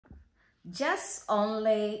Just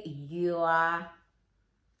only your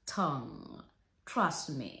tongue.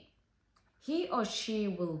 Trust me. He or she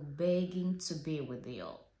will begging to be with you.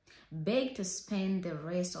 Beg to spend the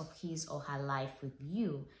rest of his or her life with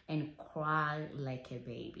you and cry like a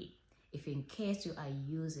baby. If in case you are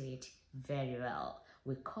use it very well,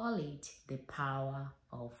 we call it the power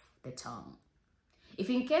of the tongue. If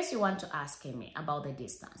in case you want to ask me about the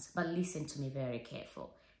distance, but listen to me very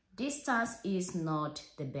careful. Distance is not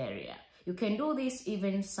the barrier. You can do this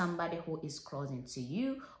even somebody who is close to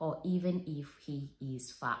you or even if he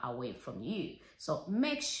is far away from you. So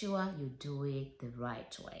make sure you do it the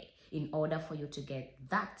right way in order for you to get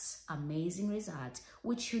that amazing result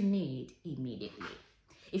which you need immediately.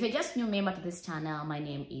 If you're just new member to this channel, my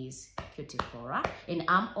name is Cutiflora and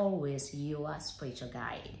I'm always your spiritual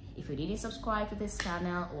guide. If you didn't subscribe to this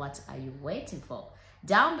channel, what are you waiting for?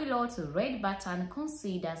 Down below to the red button,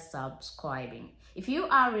 consider subscribing. If you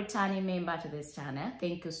are a returning member to this channel,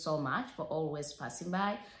 thank you so much for always passing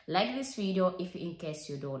by. Like this video if in case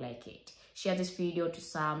you don't like it. Share this video to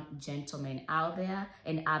some gentlemen out there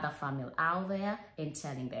and other family out there and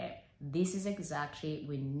telling them this is exactly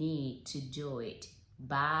we need to do it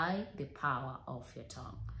by the power of your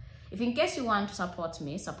tongue. If in case you want to support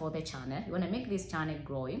me, support the channel, you want to make this channel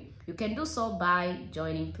growing, you can do so by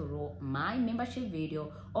joining through my membership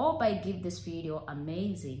video or by give this video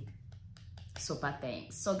amazing super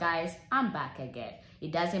thanks. So guys, I'm back again.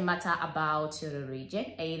 It doesn't matter about your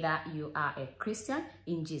religion, either you are a Christian,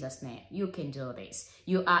 in Jesus' name, you can do this.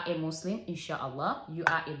 You are a Muslim, inshallah, you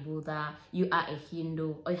are a Buddha, you are a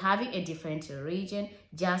Hindu, or having a different religion,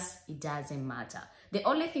 just it doesn't matter. The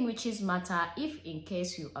only thing which is matter, if in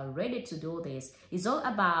case you are ready to do this, is all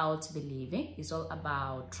about believing, it's all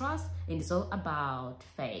about trust, and it's all about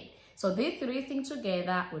faith. So these three things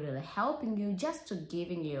together will really helping you just to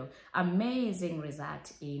giving you amazing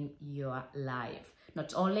result in your life.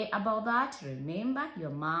 Not only about that, remember your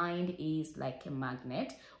mind is like a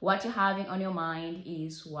magnet. What you're having on your mind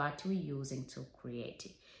is what you're using to create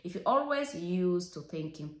it. If you always used to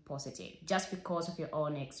thinking positive, just because of your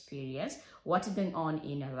own experience, what's going on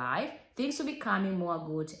in your life, things will be becoming more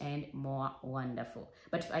good and more wonderful.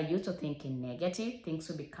 But if I used to thinking negative, things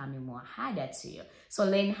will be becoming more harder to you. So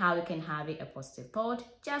learn how you can have a positive thought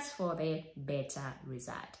just for the better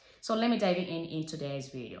result. So let me dive in today's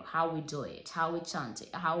video, how we do it, how we chant it,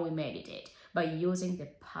 how we meditate by using the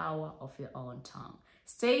power of your own tongue.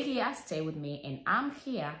 Stay here, stay with me, and I'm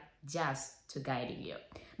here just to guide you.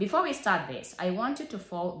 Before we start this, I want you to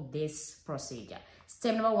follow this procedure.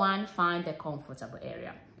 Step number one, find a comfortable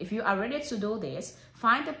area. If you are ready to do this,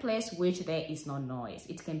 find a place which there is no noise.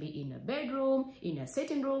 It can be in a bedroom, in a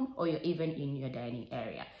sitting room, or you're even in your dining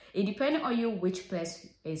area. It depends on you which place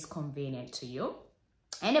is convenient to you.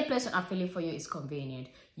 Any place I feel for you is convenient.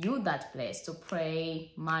 Use that place to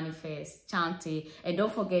pray, manifest, chant it, and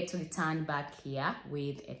don't forget to return back here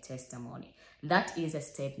with a testimony. That is a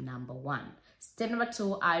step number one. Step number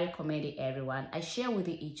two, I recommend it everyone. I share with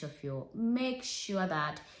each of you. Make sure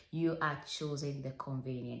that you are choosing the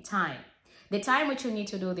convenient time. The time which you need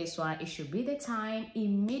to do this one, it should be the time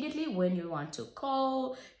immediately when you want to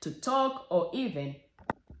call, to talk, or even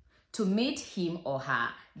to meet him or her.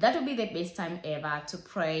 That will be the best time ever to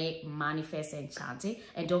pray, manifest, and chant it.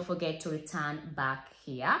 And don't forget to return back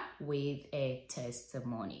here with a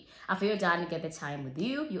testimony. After you're done, get the time with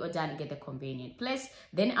you. You are done, get the convenient place.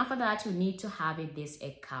 Then after that, you need to have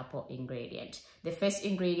a couple ingredient. The first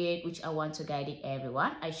ingredient, which I want to guide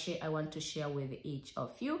everyone, I want to share with each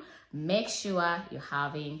of you. Make sure you're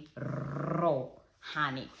having raw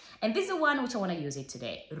honey, and this is the one which I want to use it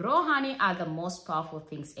today. Raw honey are the most powerful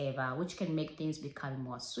things ever, which can make things become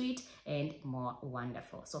more sweet and more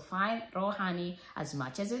wonderful. So find raw honey as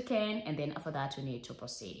much as you can, and then after that you need to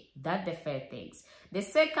proceed. That's the first things. The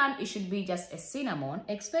second, it should be just a cinnamon,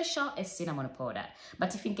 especially a cinnamon powder.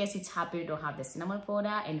 But if in case it's happy you don't have the cinnamon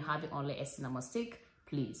powder and having only a cinnamon stick,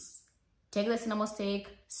 please take the cinnamon stick,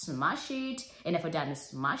 smash it, and after that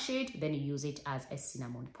smash it, then you use it as a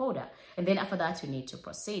cinnamon powder. And then after that, you need to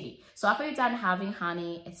proceed. So after you're done having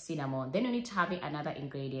honey and cinnamon, then you need to have another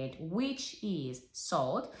ingredient, which is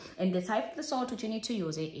salt. And the type of the salt which you need to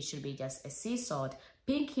use it should be just a sea salt,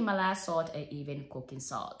 pink Himalaya salt, and even cooking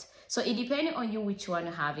salt. So it depends on you which one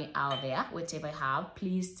you're having out there. Whatever you have,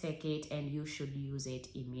 please take it and you should use it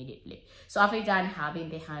immediately. So after you're done having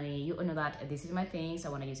the honey, you know that this is my things, I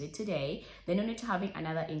want to use it today. Then you need to having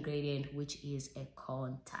another ingredient, which is a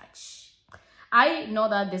corn touch. I know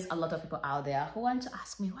that there's a lot of people out there who want to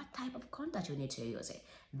ask me what type of corn touch you need to use it.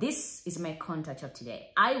 This is my corn touch of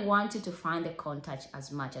today. I want you to find the corn touch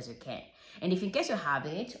as much as you can. And if in case you have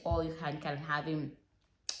it, or you can have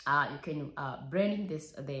you can blending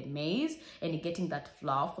the maize and getting that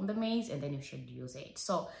flour from the maize, and then you should use it.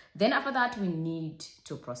 So then after that we need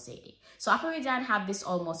to proceed. So after we done have this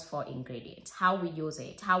almost 4 ingredients, how we use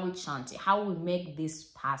it, how we chant it, how we make this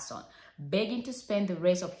person begging to spend the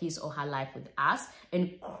rest of his or her life with us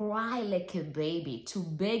and cry like a baby, to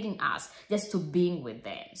begging us just to being with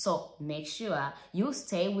them. So make sure you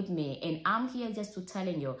stay with me, and I'm here just to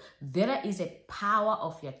telling you there is a power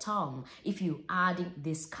of your tongue if you adding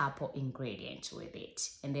this couple ingredients with it.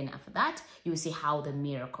 And then after that you will see how the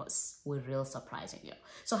miracles will really surprising you.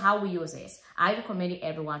 So how we use this, I recommend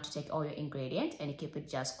everyone to take all your ingredients and keep it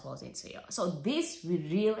just close into you. So this will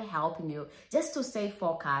really helping you just to stay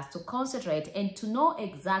focused, to concentrate, and to know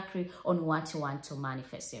exactly on what you want to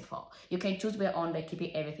manifest it for. You can choose where on by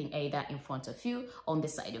keeping everything either in front of you, on the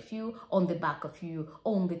side of you, on the back of you,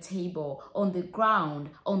 on the table, on the ground,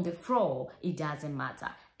 on the floor. It doesn't matter.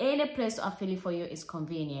 Any place or feeling for you is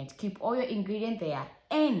convenient. Keep all your ingredients there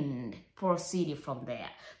and proceed from there.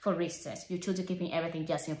 For instance, you choose to keeping everything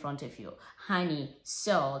just in front of you: honey,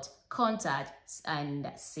 salt, contact,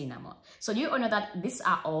 and cinnamon. So you all know that these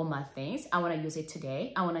are all my things. I want to use it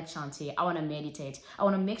today. I want to chant it. I want to meditate. I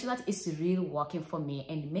want to make sure that it's really working for me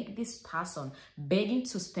and make this person begging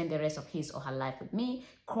to spend the rest of his or her life with me,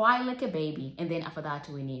 cry like a baby, and then after that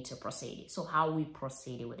we need to proceed. So how we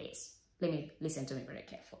proceed with this? Listen to me very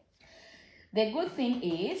careful. The good thing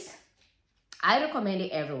is, I recommend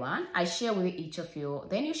it everyone. I share with each of you.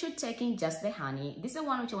 Then you should take in just the honey. This is the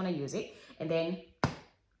one which you want to use it, and then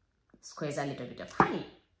squeeze a little bit of honey.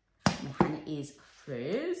 My honey is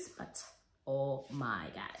freeze, but oh my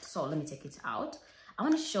god. So let me take it out. I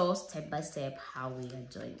want to show step by step how we are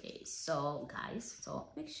doing this. So guys, so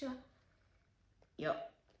make sure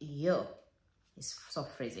it's so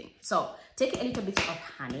freezing. So take a little bit of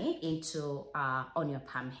honey into on your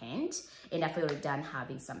palm hand, and after you're done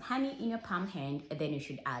having some honey in your palm hand, and then you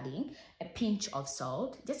should add in a pinch of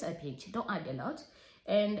salt, just a pinch, don't add a lot.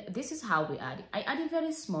 And this is how we add it. I add a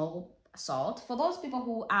very small salt. For those people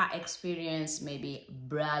who are experienced maybe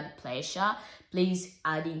blood pressure, please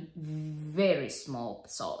add in very small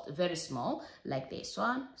salt, very small, like this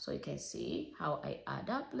one. So you can see how I add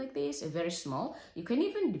up like this, very small. You can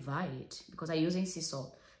even divide it because I'm using sea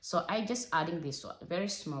salt. So I just adding this one, very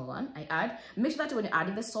small one. I add, make sure that when you're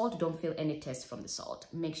adding the salt, don't feel any taste from the salt.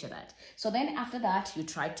 Make sure that. So then after that, you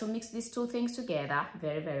try to mix these two things together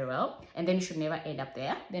very, very well. And then you should never end up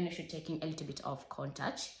there. Then you should take in a little bit of corn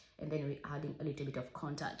touch. And then we're adding a little bit of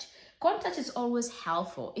corn touch. Corn touch is always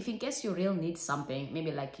helpful. If in case you really need something,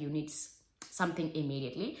 maybe like you need something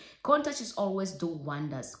immediately, corn touch is always do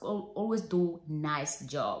wonders, always do nice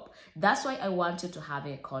job. That's why I want you to have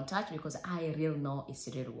a corn touch, because I really know it's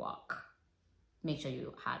real work. Make sure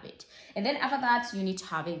you have it. And then after that, you need to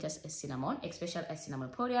have it just a cinnamon, especially a cinnamon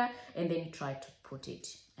powder, and then you try to put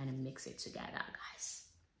it and mix it together, guys.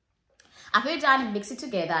 After you're done, mix it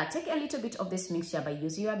together. Take a little bit of this mixture by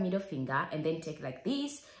using your middle finger, and then take like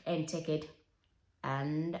this and take it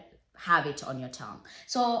and have it on your tongue.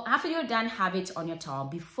 So after you're done, have it on your tongue.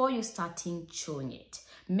 Before you starting chewing it,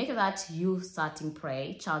 make sure that you starting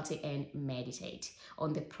pray, chanting, and meditate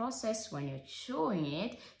on the process. When you're chewing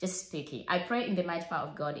it, just speaking. I pray in the mighty power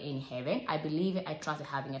of God in heaven. I believe it, I trust it,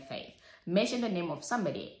 having a faith. Mention the name of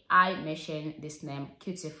somebody. I mention this name,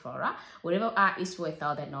 Cutie Flora. Wherever I is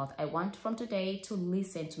without the north, I want from today to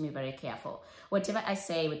listen to me very careful. Whatever I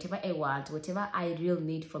say, whatever I want, whatever I really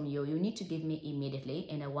need from you, you need to give me immediately.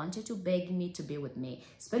 And I want you to beg me to be with me.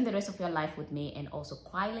 Spend the rest of your life with me, and also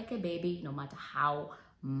cry like a baby, no matter how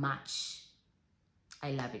much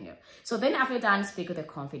I love you. So then after you're done, speak with the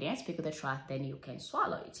confidence, speak with the trust, then you can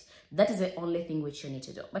swallow it. That is the only thing which you need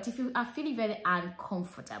to do. But if you are feeling very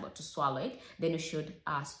uncomfortable to swallow it, then you should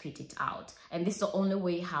spit it out. And this is the only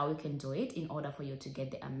way how you can do it in order for you to get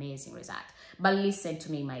the amazing result. But listen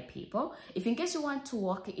to me, my people. If in case you want to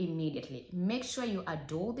work immediately, make sure you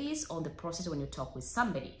do this on the process when you talk with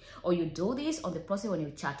somebody, or you do this on the process when you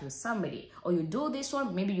chat with somebody, or you do this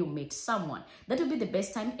one, maybe you meet someone. That will be the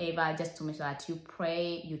best time ever, just to make sure that you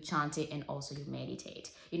pray, you chant it, and also you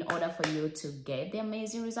meditate, in order for you to get the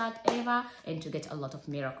amazing result ever and to get a lot of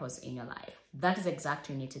miracles in your life. That is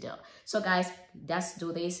exactly what you need to do. So guys, just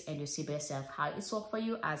do this and you see by yourself how it's worked for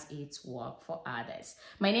you as it's worked for others.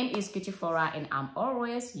 My name is Cutie Flora, and I'm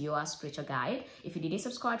always your spiritual guide. If you didn't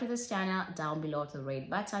subscribe to this channel, down below to the red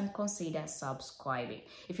button, consider subscribing.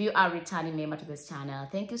 If you are a returning member to this channel,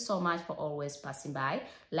 thank you so much for always passing by.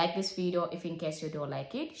 Like this video. If in case you don't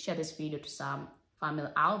like it, share this video to some family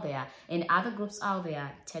out there and other groups out there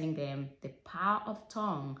telling them the power of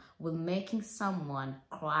tongue will making someone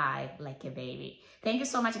cry like a baby. Thank you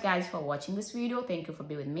so much, guys, for watching this video. Thank you for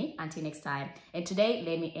being with me. Until next time. And today,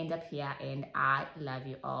 let me end up here, and I love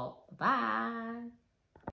you all. Bye.